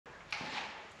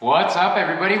What's up,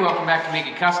 everybody? Welcome back to Make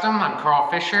It Kustom. I'm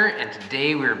Carl Fisher, and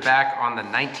today we're back on the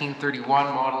 1931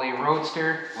 Model A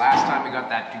Roadster. Last time we got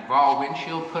that Duval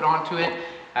windshield put onto it.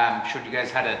 Showed you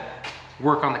guys how to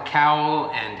work on the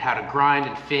cowl and how to grind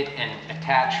and fit and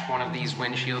attach one of these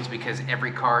windshields because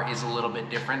every car is a little bit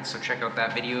different. So check out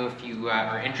that video if you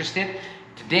are interested.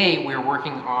 Today we're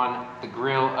working on the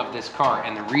grille of this car,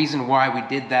 and the reason why we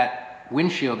did that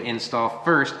windshield install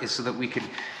first is so that we could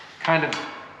kind of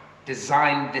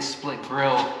design this split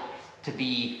grille to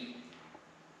be,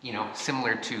 you know,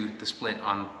 similar to the split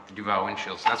on the Duval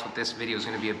windshield. So that's what this video is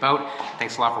going to be about.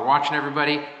 Thanks a lot for watching,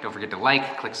 everybody. Don't forget to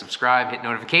like, click subscribe, hit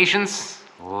notifications.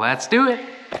 Let's do it.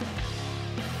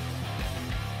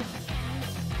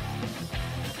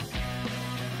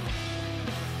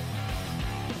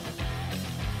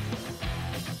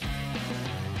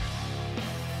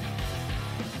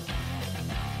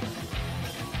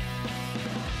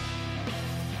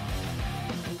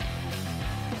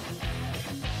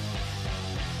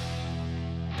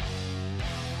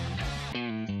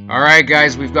 Alright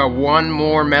guys, we've got one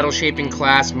more metal shaping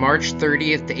class, March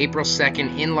 30th to April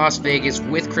 2nd in Las Vegas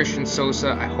with Christian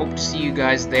Sosa. I hope to see you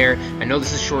guys there. I know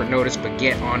this is short notice, but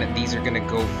get on it. These are going to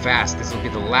go fast. This will be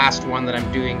the last one that I'm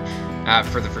doing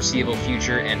for the foreseeable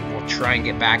future, and we'll try and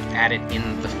get back at it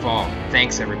in the fall.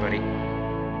 Thanks, everybody.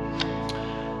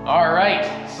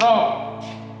 Alright, so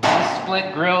this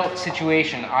split grille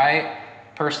situation. I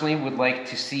personally would like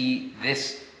to see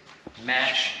this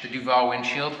match the Duval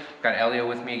windshield. I've got Elio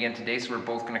with me again today, so we're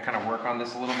both going to kind of work on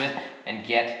this a little bit and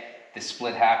get this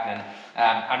split happening.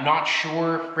 I'm not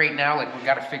sure right now, like we've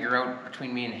got to figure out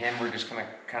between me and him, we're just going to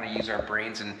kind of use our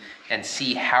brains and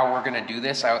see how we're going to do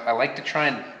this. I like to try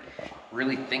and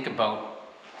really think about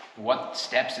what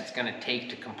steps it's going to take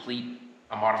to complete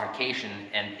a modification,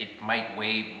 and it might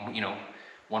weigh, you know,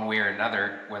 one way or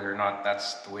another, whether or not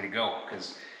that's the way to go,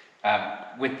 because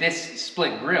with this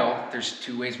split grille, there's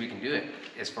two ways we can do it.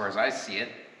 As far as I see it,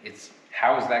 it's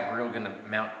how is that grille going to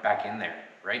mount back in there,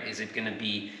 right? Is it going to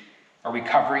be, are we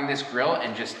covering this grille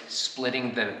and just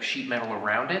splitting the sheet metal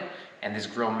around it and this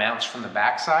grille mounts from the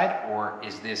backside, or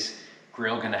is this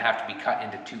grille going to have to be cut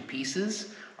into two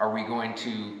pieces? Are we going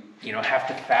to, you know, have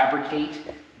to fabricate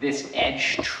this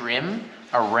edge trim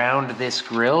around this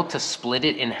grille to split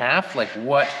it in half? Like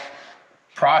what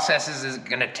processes is it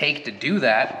going to take to do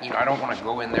that? You know, I don't want to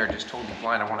go in there just totally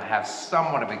blind. I want to have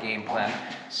somewhat of a game plan.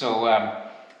 So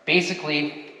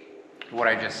basically what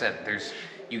I just said,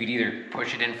 you could either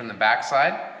push it in from the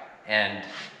backside and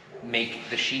make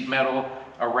the sheet metal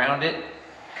around it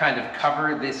kind of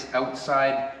cover this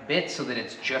outside bit so that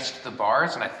it's just the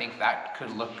bars, and I think that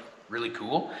could look really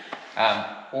cool.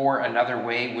 Or another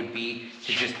way would be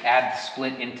to just add the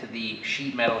split into the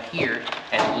sheet metal here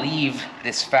and leave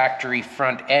this factory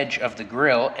front edge of the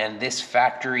grille and this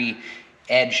factory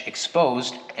edge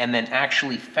exposed, and then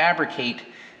actually fabricate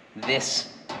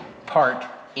this part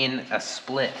in a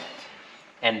split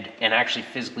and actually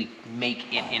physically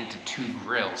make it into two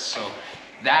grills. So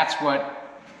that's what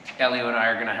Elio and I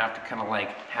are gonna have to kind of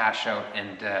like hash out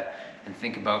and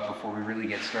think about before we really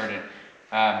get started.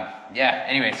 Yeah,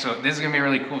 anyway, so this is gonna be a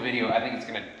really cool video. I think it's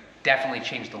gonna definitely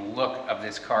change the look of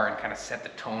this car and kind of set the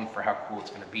tone for how cool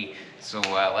it's gonna be. So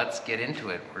let's get into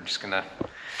it. We're just gonna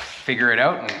figure it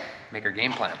out and make our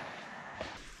game plan.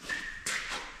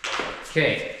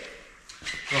 Okay,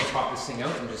 I'm gonna pop this thing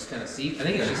out and just kind of see. I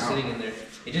think it's just sitting in there.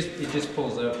 It just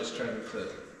pulls out. Just trying to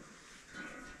flip.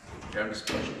 Here, I'm just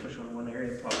push on one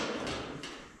area and pop it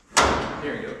out.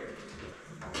 There we go.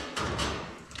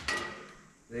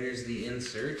 There's the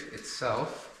insert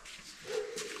itself.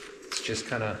 It's just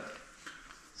kind of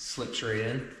slips right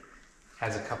in.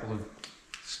 Has a couple of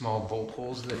small bolt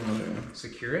holes that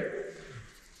secure it,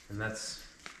 and that's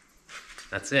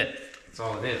it. That's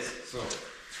all it is. So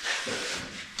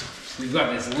we've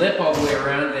got this lip all the way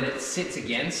around that it sits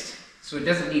against, so it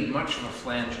doesn't need much of a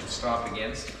flange to stop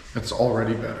against. It's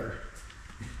already better.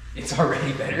 It's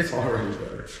already better? It's already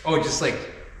better. Oh, just like,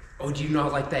 oh, do you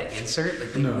not like that insert? Like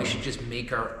maybe no. We should just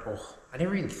make our, oh, I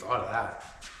never even thought of that.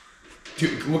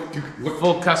 Dude, look.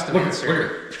 Full custom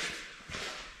insert.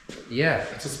 Look. Yeah.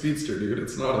 It's a speedster, dude.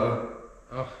 It's not a...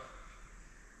 Oh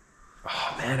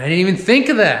man, I didn't even think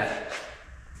of that.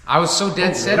 I was so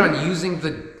dead set on using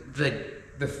the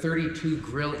 32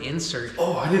 grill insert.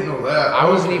 Oh, I didn't know that. I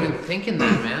wasn't even thinking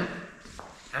that, man.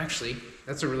 Actually,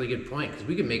 that's a really good point, because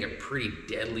we could make a pretty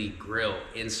deadly grill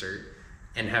insert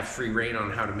and have free reign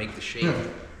on how to make the shape. Yeah.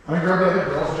 I mean, grab that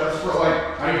grills just for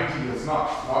like ideas, not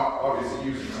obviously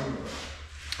using them.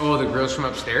 Oh, the grills from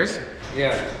upstairs?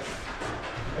 Yeah.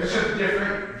 It's just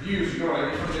different views, you know what I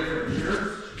mean, from different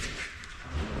viewers.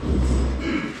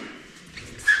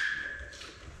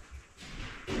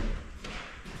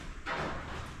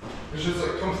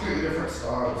 different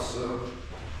styles, so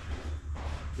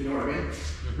you know what I mean?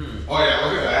 Mm-hmm. Oh yeah,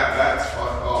 look at that. That's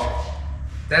fucked up.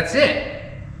 That's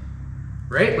it,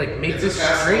 right? Like make this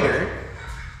straighter.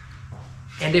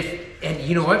 And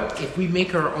you know what? If we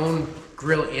make our own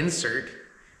grill insert,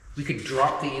 we could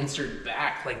drop the insert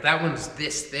back. Like that one's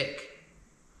this thick.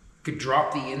 Could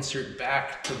drop the insert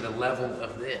back to the level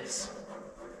of this.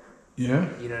 Yeah.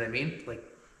 You know what I mean? Like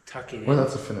tuck it in. Well,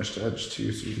 that's a finished edge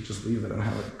too, so you could just leave it and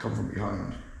have it come from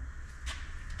behind.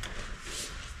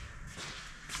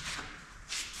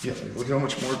 Yeah, like, look how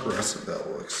much more aggressive that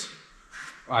looks.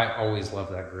 I always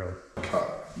love that grill.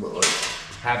 Cut, but like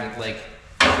have it like.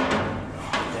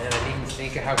 Man, I didn't even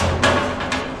think of how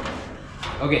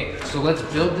cool. Okay, so let's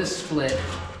build this split.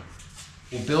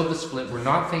 We'll build the split. We're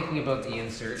not thinking about the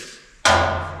inserts.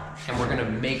 And we're gonna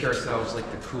make ourselves like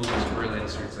the coolest grill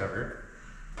inserts ever.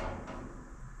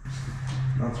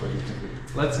 that's what you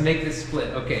think. Let's make this split.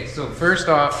 Okay, so first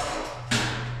off,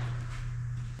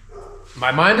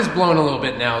 my mind is blown a little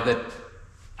bit now that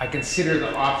I consider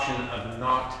the option of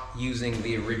not using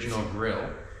the original grill.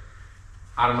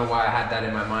 I don't know why I had that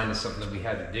in my mind as something that we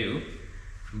had to do,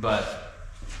 but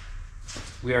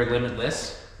we are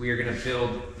limitless. We are gonna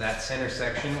build that center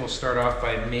section. We'll start off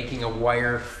by making a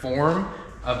wire form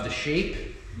of the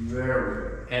shape. There we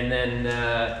go. And then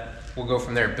we'll go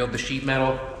from there, build the sheet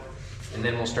metal, and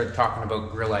then we'll start talking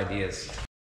about grill ideas.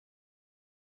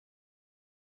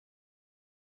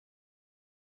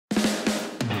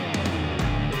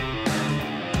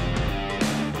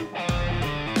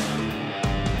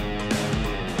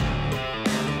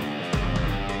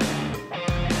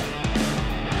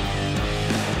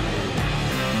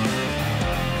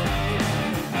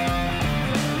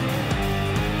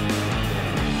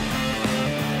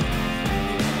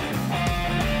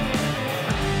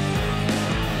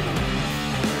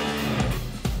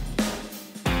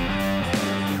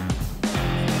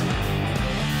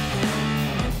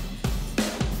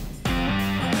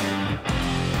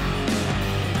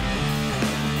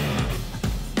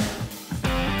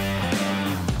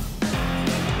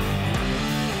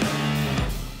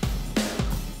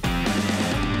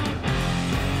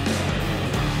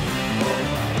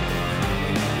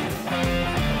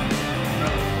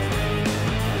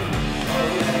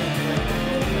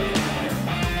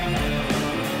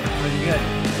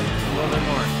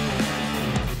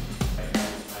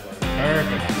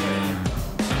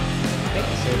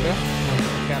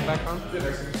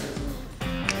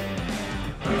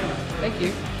 Thank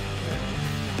you.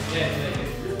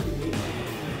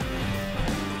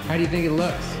 How do you think it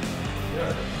looks?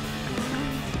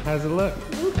 How does it look?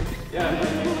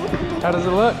 How does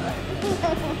it look?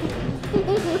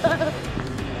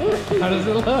 How does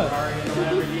it look?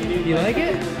 You like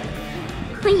it?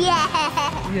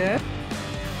 Yeah. Yeah?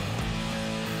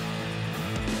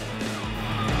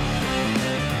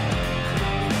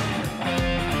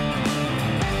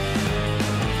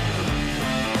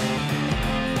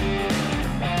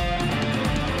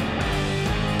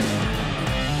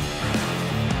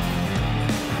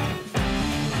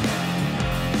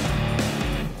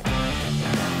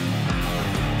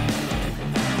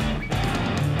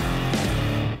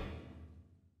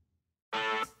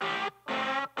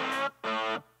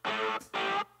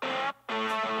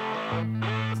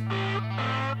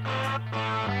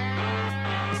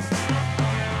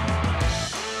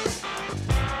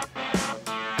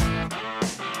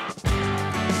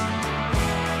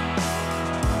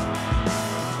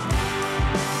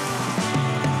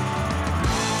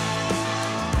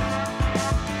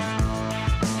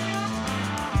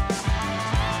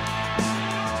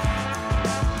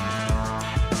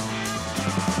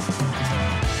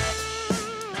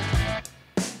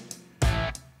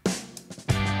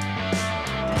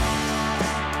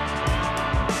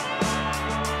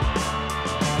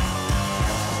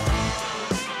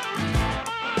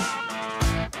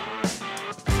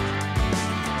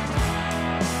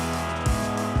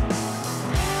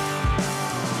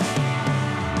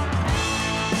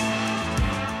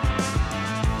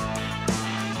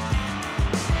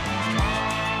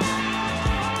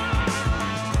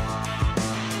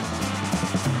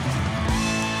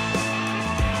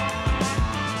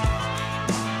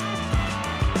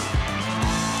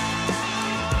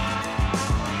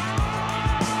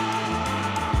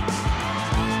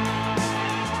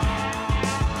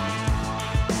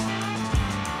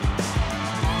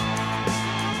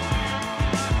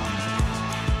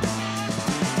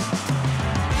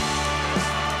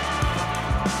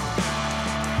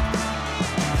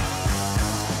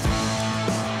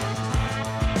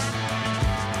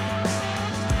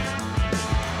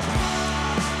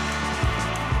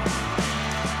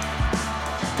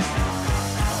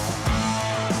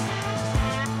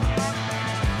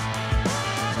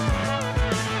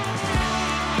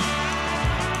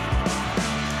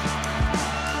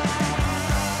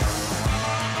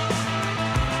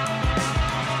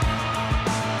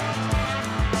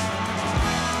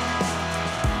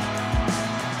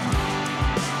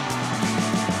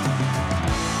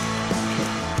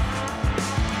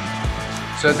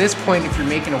 So at this point, if you're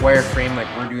making a wireframe like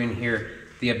we're doing here,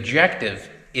 the objective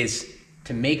is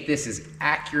to make this as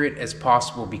accurate as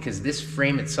possible, because this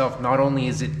frame itself, not only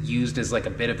is it used as like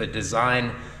a bit of a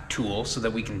design tool so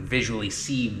that we can visually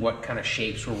see what kind of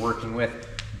shapes we're working with,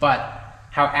 but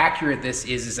how accurate this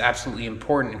is absolutely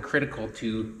important and critical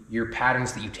to your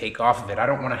patterns that you take off of it. I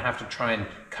don't want to have to try and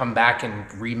come back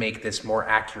and remake this more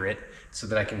accurate so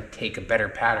that I can take a better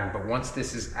pattern. But once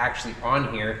this is actually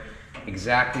on here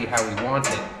exactly how we want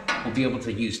it, we'll be able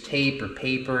to use tape or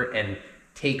paper and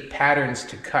take patterns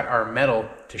to cut our metal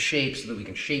to shape so that we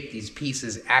can shape these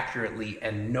pieces accurately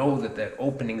and know that the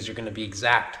openings are going to be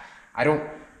exact. I don't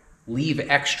leave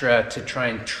extra to try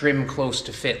and trim close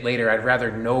to fit later. I'd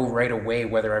rather know right away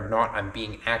whether or not I'm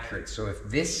being accurate. So if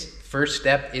this first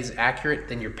step is accurate,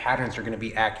 then your patterns are going to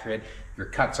be accurate, your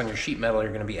cuts on your sheet metal are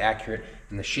going to be accurate,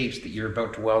 and the shapes that you're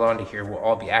about to weld onto here will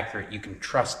all be accurate. You can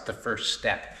trust the first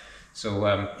step. So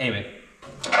anyway,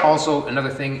 also another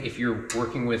thing, if you're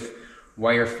working with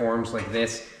wire forms like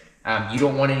this, you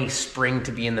don't want any spring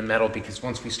to be in the metal, because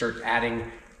once we start adding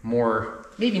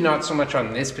more, maybe not so much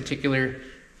on this particular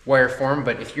wire form,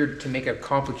 but if you're to make a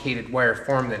complicated wire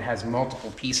form that has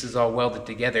multiple pieces all welded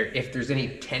together, if there's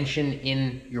any tension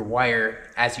in your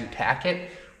wire as you tack it,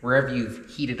 wherever you've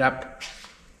heated up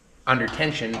under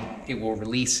tension, it will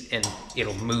release and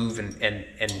it'll move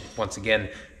and once again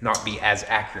not be as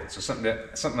accurate. So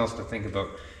something else to think about.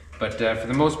 But for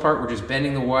the most part, we're just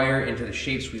bending the wire into the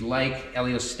shapes we like.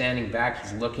 Elio's standing back,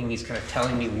 he's looking, he's kind of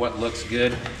telling me what looks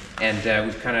good. And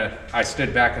I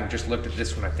stood back and just looked at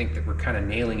this one. I think that we're kind of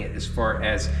nailing it as far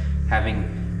as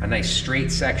having a nice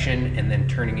straight section and then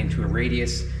turning into a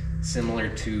radius similar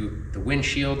to the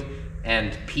windshield,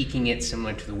 and peaking it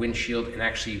similar to the windshield, and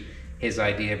actually his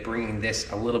idea bringing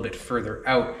this a little bit further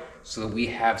out so that we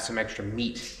have some extra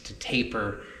meat to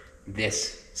taper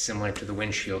this similar to the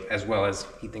windshield, as well as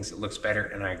he thinks it looks better,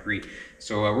 and I agree.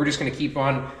 So we're just going to keep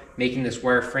on making this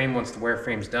wireframe. Once the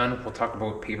wireframe's done, we'll talk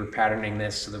about paper patterning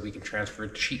this so that we can transfer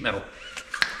it to sheet metal.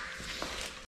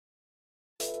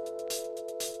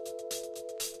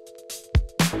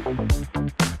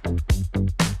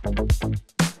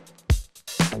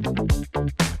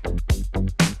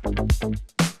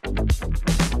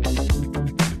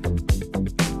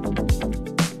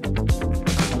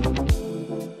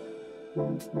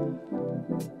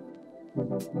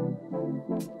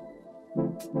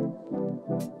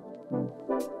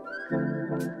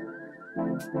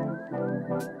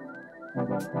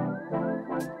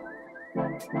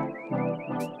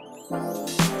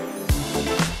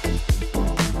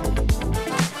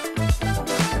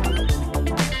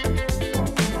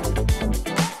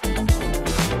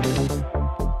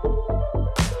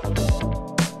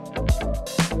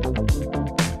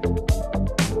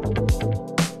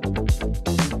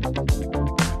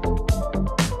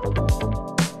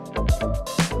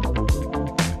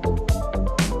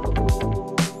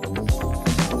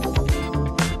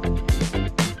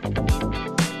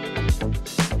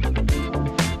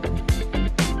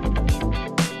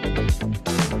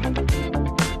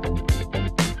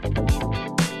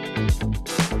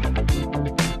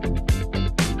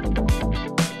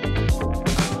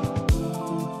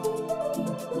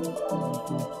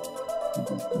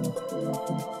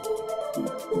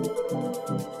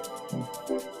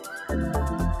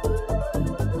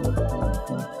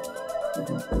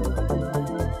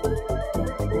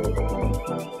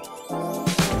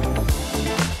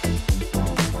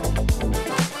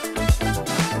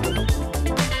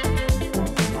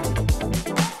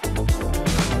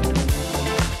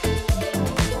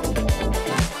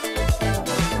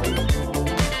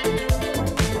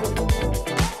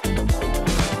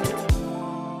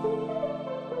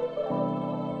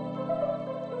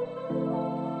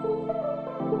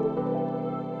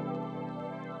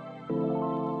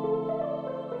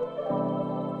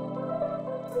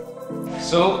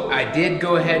 So I did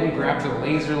go ahead and grab the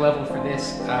laser level for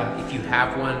this. If you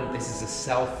have one, this is a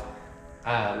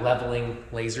self-leveling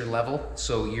laser level,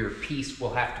 so your piece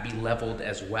will have to be leveled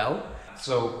as well.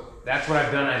 So that's what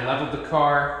I've done. I leveled the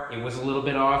car. It was a little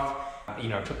bit off.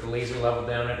 I took the laser level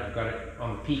down it. I've got it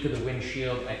on the peak of the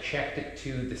windshield. I checked it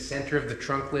to the center of the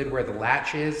trunk lid where the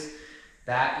latch is.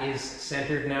 That is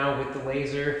centered now with the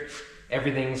laser.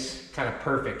 Everything's kind of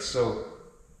perfect. So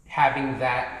having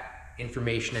that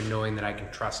information and knowing that I can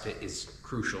trust it is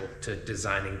crucial to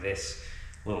designing this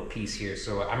little piece here.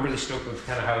 So I'm really stoked with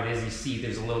kind of how it is. You see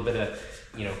there's a little bit of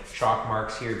chalk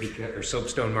marks here, because, or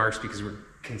soapstone marks, because we're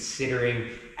considering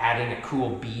adding a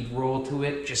cool bead roll to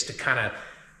it just to kind of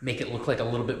make it look like a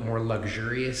little bit more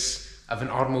luxurious of an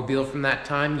automobile from that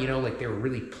time, you know, like they were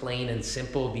really plain and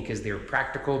simple because they were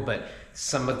practical, but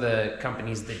some of the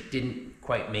companies that didn't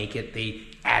quite make it, they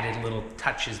added little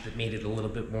touches that made it a little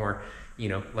bit more, you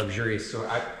know, luxurious. So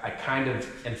I kind of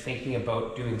am thinking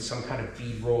about doing some kind of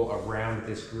bead roll around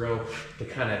this grille to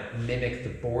kind of mimic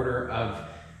the border of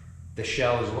the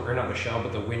shell, or not the shell,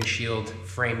 but the windshield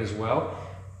frame as well.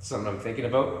 Something I'm thinking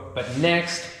about. But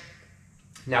next,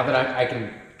 now that I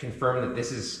can confirm that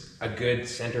this is a good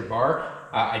center bar,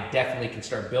 I definitely can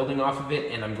start building off of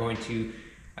it, and I'm going to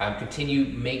continue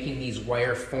making these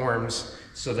wire forms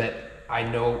so that I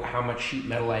know how much sheet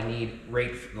metal I need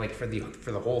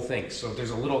for the whole thing. So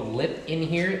there's a little lip in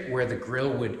here where the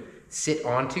grill would sit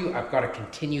onto. I've got to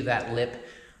continue that lip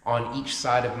on each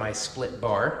side of my split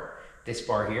bar, this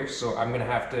bar here. So I'm gonna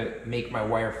have to make my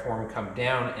wire form come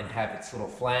down and have its little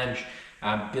flange,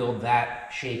 build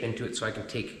that shape into it so I can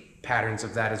take patterns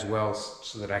of that as well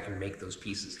so that I can make those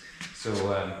pieces. So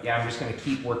yeah, I'm just gonna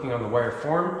keep working on the wire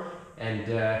form,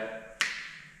 and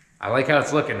I like how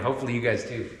it's looking. Hopefully you guys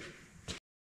too.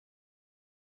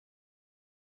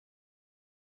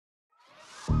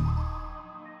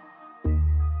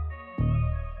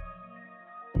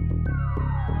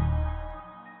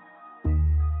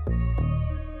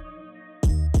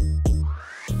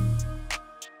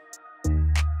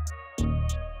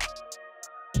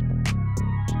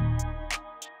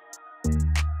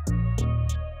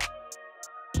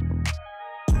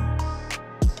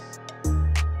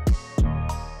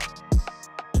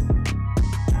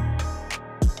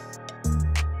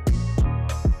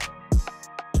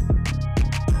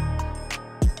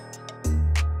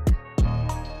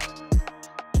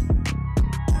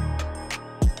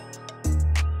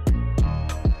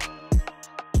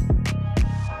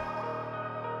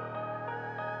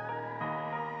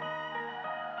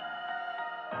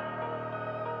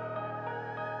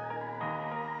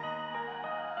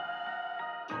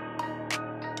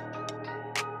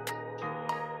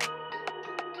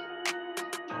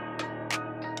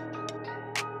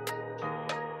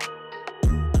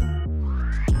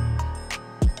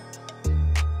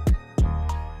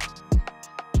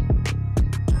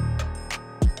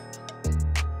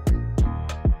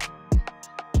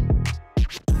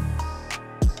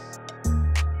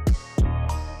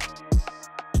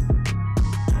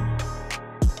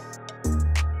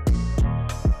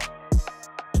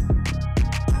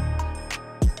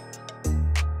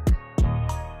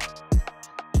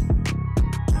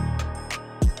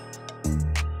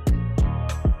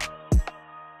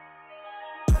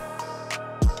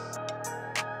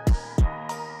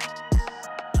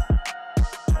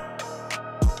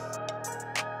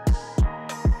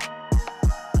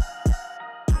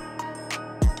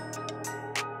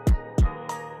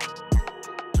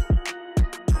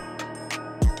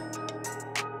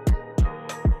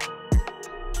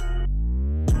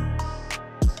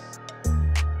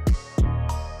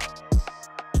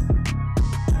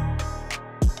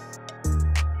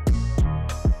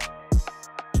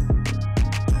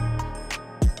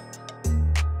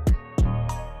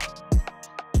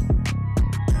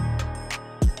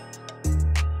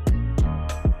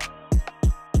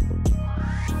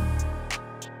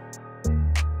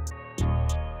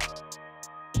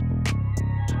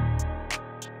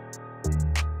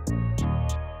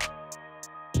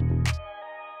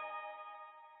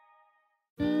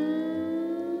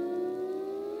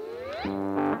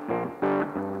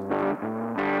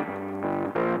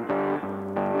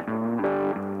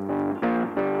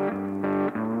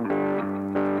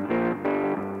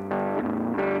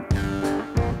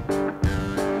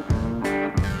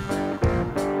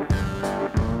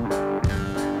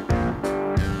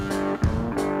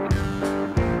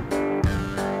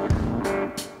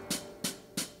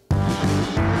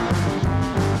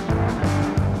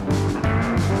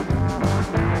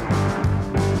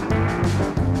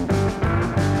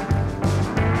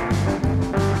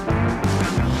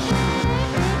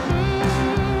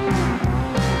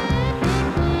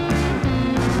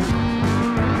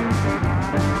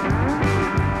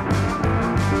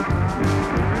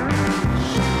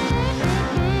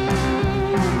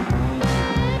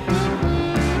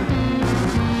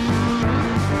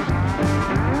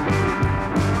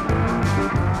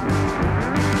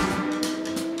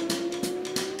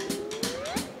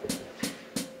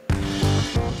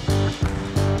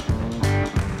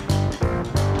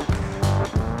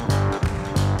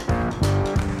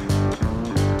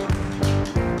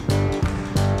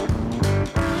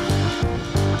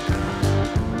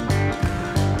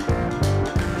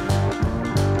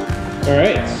 All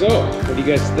right, so what do you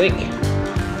guys think?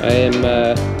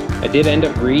 I did end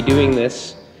up redoing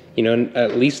this. You know,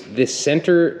 at least this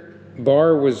center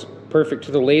bar was perfect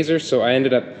to the laser, so I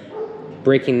ended up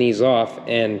breaking these off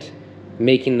and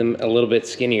making them a little bit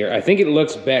skinnier. I think it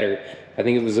looks better. I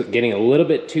think it was getting a little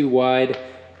bit too wide,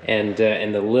 and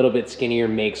the little bit skinnier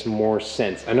makes more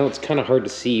sense. I know it's kind of hard to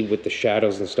see with the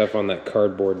shadows and stuff on that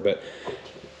cardboard, but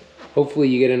hopefully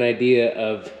you get an idea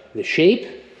of the shape.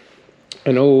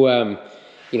 I know,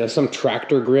 you know, some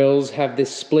tractor grills have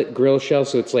this split grill shell,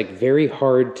 so it's like very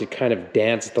hard to kind of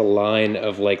dance the line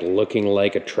of like looking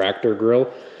like a tractor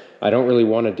grill. I don't really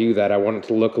want to do that. I want it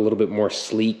to look a little bit more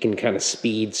sleek and kind of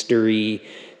speedstery,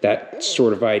 that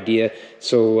sort of idea.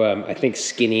 So I think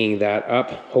skinnying that up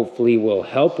hopefully will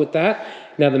help with that.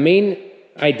 Now the main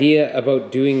idea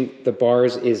about doing the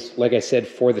bars is, like I said,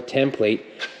 for the template,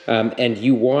 and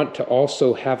you want to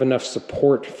also have enough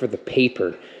support for the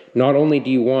paper. Not only do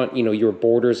you want, you know, your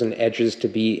borders and edges to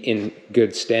be in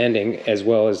good standing as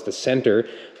well as the center,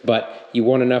 but you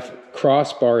want enough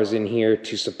crossbars in here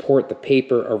to support the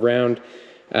paper around.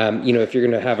 You know, if you're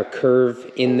going to have a curve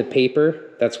in the paper,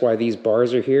 that's why these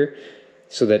bars are here,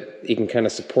 so that you can kind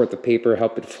of support the paper,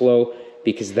 help it flow,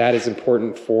 because that is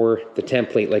important for the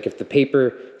template. Like if the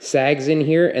paper sags in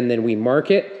here and then we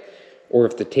mark it, or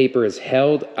if the taper is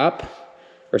held up,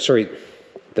 or sorry,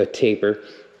 the taper,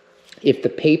 if the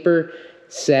paper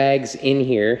sags in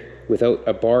here without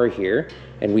a bar here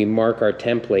and we mark our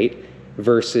template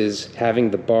versus having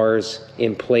the bars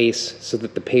in place so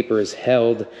that the paper is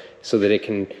held so that it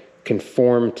can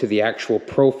conform to the actual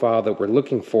profile that we're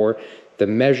looking for, the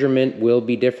measurement will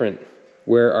be different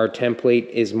where our template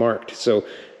is marked. So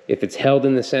if it's held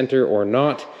in the center or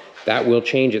not, that will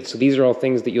change it. So these are all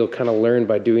things that you'll kind of learn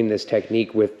by doing this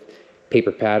technique with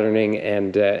paper patterning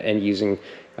and using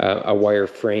a wire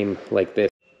frame like this.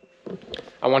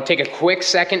 I want to take a quick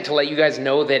second to let you guys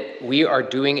know that we are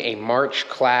doing a March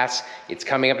class. It's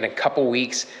coming up in a couple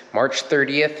weeks, March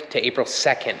 30th to April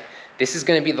 2nd. This is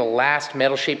going to be the last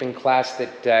metal shaping class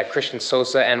that Christian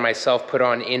Sosa and myself put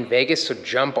on in Vegas, so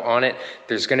jump on it.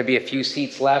 There's going to be a few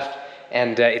seats left,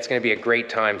 and it's going to be a great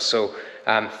time. So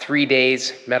 3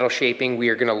 days metal shaping. We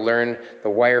are going to learn the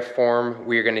wire form.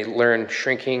 We are going to learn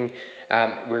shrinking.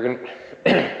 We're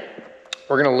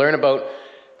going to learn about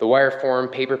the wire form,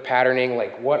 paper patterning.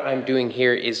 Like what I'm doing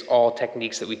here is all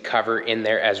techniques that we cover in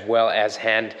there, as well as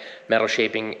hand metal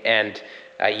shaping and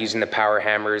using the power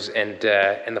hammers and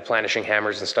the planishing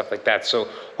hammers and stuff like that. So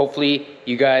hopefully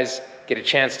you guys get a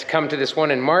chance to come to this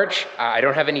one in March. I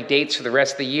don't have any dates for the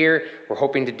rest of the year. We're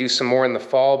hoping to do some more in the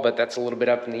fall, but that's a little bit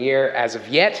up in the air as of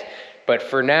yet. But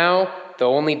for now, the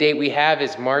only date we have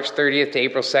is March 30th to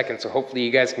April 2nd. So hopefully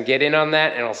you guys can get in on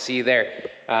that, and I'll see you there.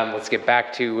 Let's get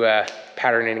back to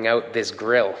patterning out this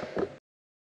grill.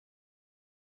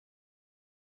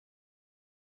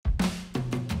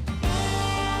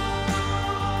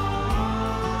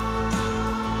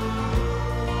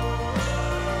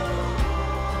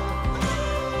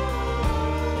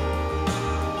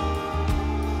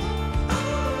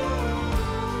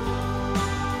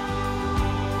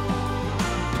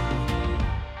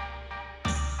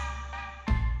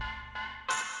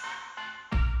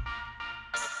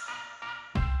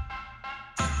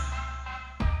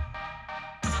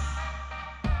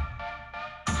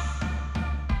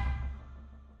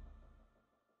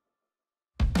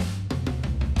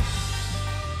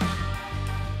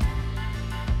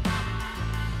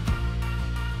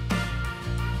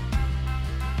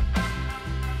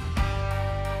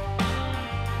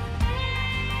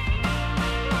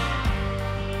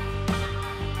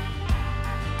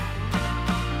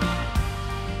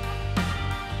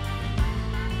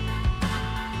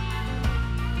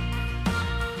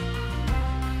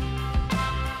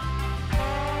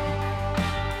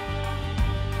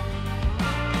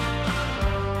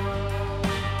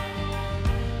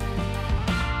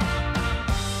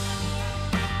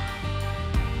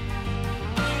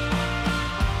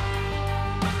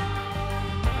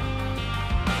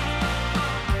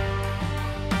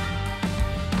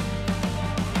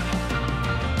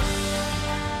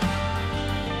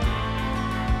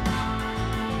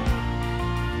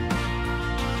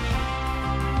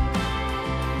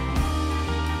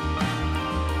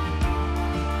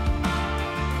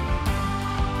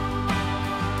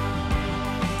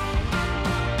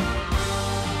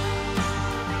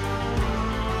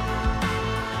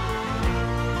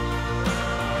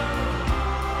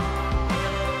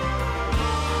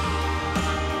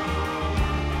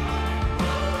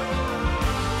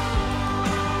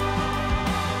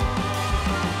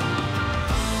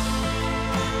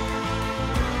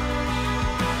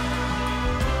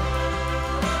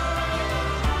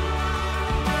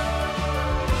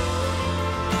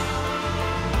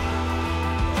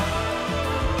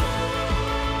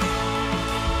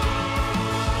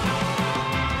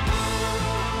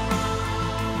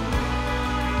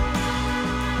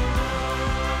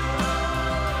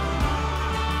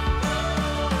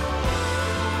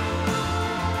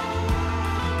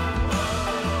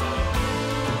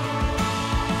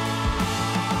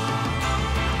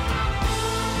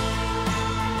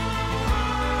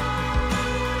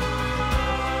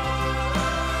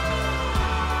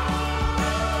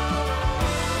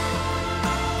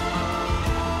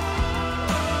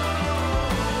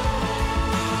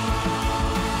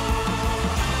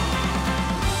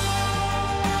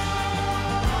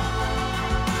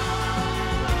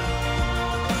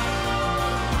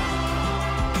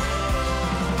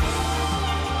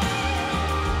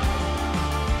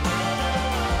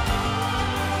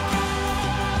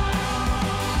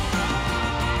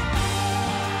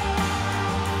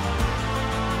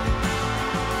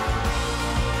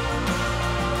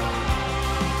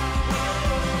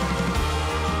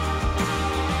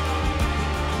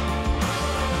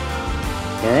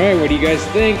 What do you guys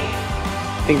think?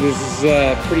 I think this is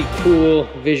a pretty cool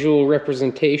visual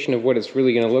representation of what it's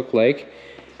really going to look like.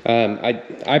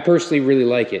 I personally really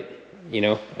like it, you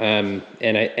know,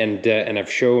 and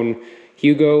I've shown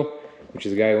Hugo, which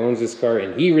is the guy who owns this car,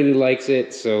 and he really likes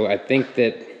it. So I think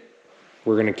that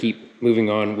we're going to keep moving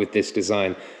on with this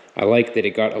design. I like that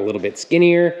it got a little bit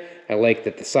skinnier. I like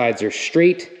that the sides are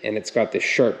straight and it's got this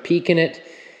sharp peak in it.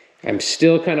 I'm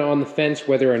still kind of on the fence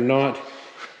whether or not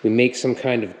we make some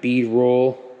kind of bead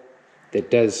roll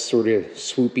that does sort of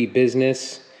swoopy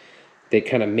business that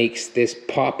kind of makes this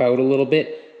pop out a little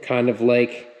bit, kind of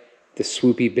like the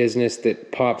swoopy business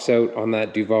that pops out on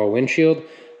that Duval windshield.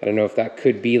 I don't know if that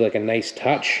could be like a nice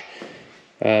touch.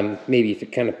 Maybe if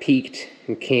it kind of peaked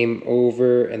and came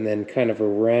over and then kind of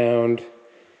around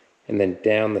and then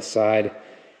down the side,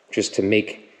 just to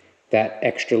make that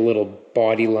extra little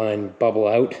body line bubble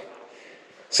out.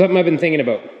 Something I've been thinking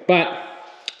about, but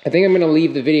I think I'm gonna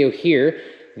leave the video here.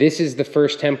 This is the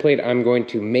first template I'm going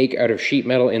to make out of sheet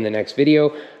metal in the next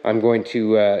video. I'm going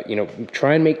to, you know,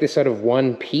 try and make this out of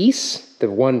one piece, the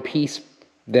one piece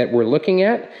that we're looking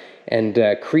at, and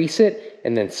crease it,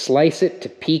 and then slice it to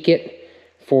peak it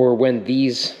for when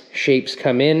these shapes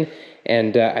come in.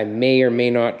 And I may or may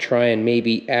not try and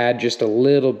maybe add just a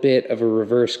little bit of a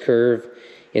reverse curve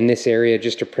in this area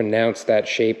just to pronounce that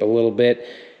shape a little bit.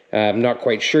 I'm not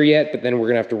quite sure yet, but then we're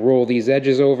gonna have to roll these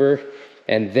edges over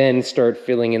and then start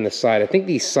filling in the side. I think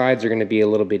these sides are gonna be a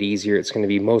little bit easier. It's gonna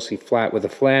be mostly flat with a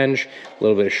flange, a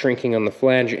little bit of shrinking on the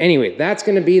flange. Anyway, that's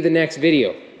gonna be the next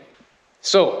video.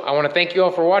 So I wanna thank you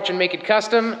all for watching Make It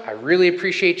Custom. I really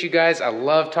appreciate you guys. I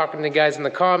love talking to the guys in the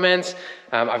comments.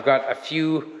 I've got a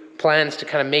few plans to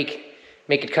kind of make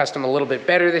It Custom a little bit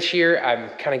better this year. I'm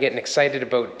kind of getting excited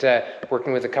about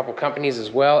working with a couple companies as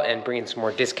well and bringing some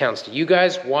more discounts to you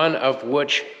guys, one of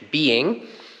which being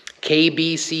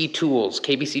KBC Tools,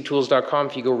 kbctools.com.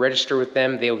 If you go register with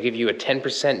them, they'll give you a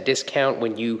 10% discount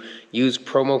when you use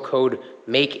promo code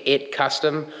Make It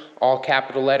Custom, all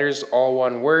capital letters, all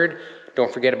one word.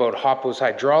 Don't forget about Hoppo's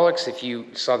Hydraulics. If you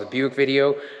saw the Buick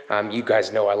video, you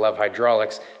guys know I love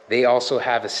hydraulics. They also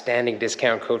have a standing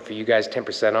discount code for you guys,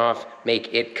 10% off.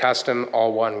 Make It Custom,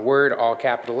 all one word, all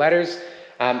capital letters.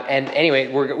 And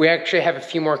anyway, we actually have a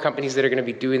few more companies that are gonna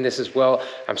be doing this as well.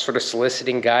 I'm sort of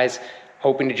soliciting guys,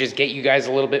 hoping to just get you guys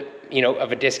a little bit, you know,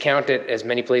 of a discount at as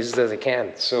many places as I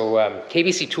can. So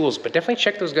KBC Tools, but definitely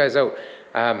check those guys out.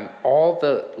 All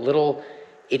the little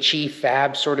itchy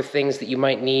fab sort of things that you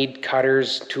might need,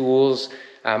 cutters, tools,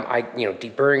 you know,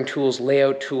 deburring tools,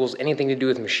 layout tools, anything to do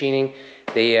with machining,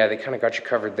 they kind of got you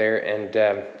covered there, and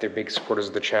they're big supporters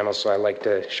of the channel, so I like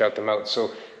to shout them out.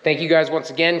 So thank you guys once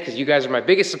again, because you guys are my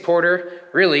biggest supporter,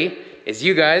 really, is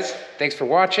you guys. Thanks for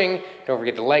watching. Don't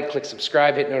forget to like, click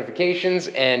subscribe, hit notifications,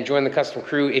 and join the custom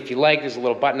crew if you like. There's a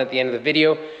little button at the end of the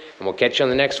video, and we'll catch you on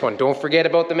the next one. Don't forget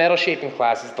about the metal shaping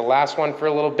class. It's the last one for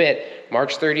a little bit.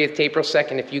 March 30th to April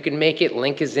 2nd. If you can make it,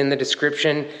 link is in the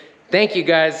description. Thank you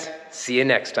guys. See you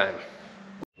next time.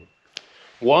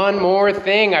 One more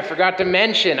thing I forgot to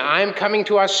mention. I'm coming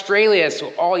to Australia,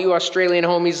 so all you Australian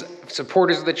homies,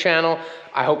 supporters of the channel,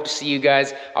 I hope to see you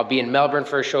guys. I'll be in Melbourne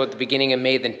for a show at the beginning of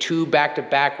May, then 2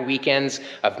 back-to-back weekends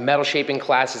of metal shaping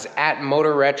classes at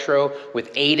MotoRRetro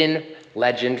with Aiden,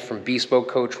 legend from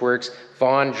Bespoke Coachworks,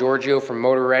 Vaughn Giorgio from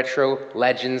MotoRRetro,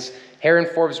 legends. Heron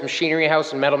Forbes Machinery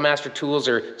House and Metal Master Tools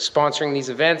are sponsoring these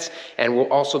events, and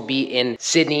we'll also be in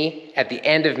Sydney at the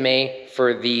end of May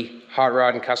for the Hot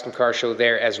Rod and Custom Car Show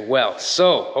there as well.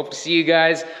 So, hope to see you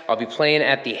guys. I'll be playing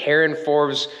at the Heron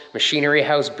Forbes Machinery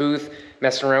House booth,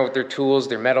 messing around with their tools,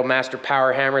 their Metal Master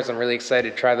power hammers. I'm really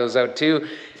excited to try those out too.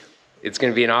 It's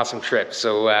gonna be an awesome trip,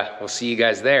 so we'll see you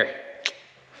guys there.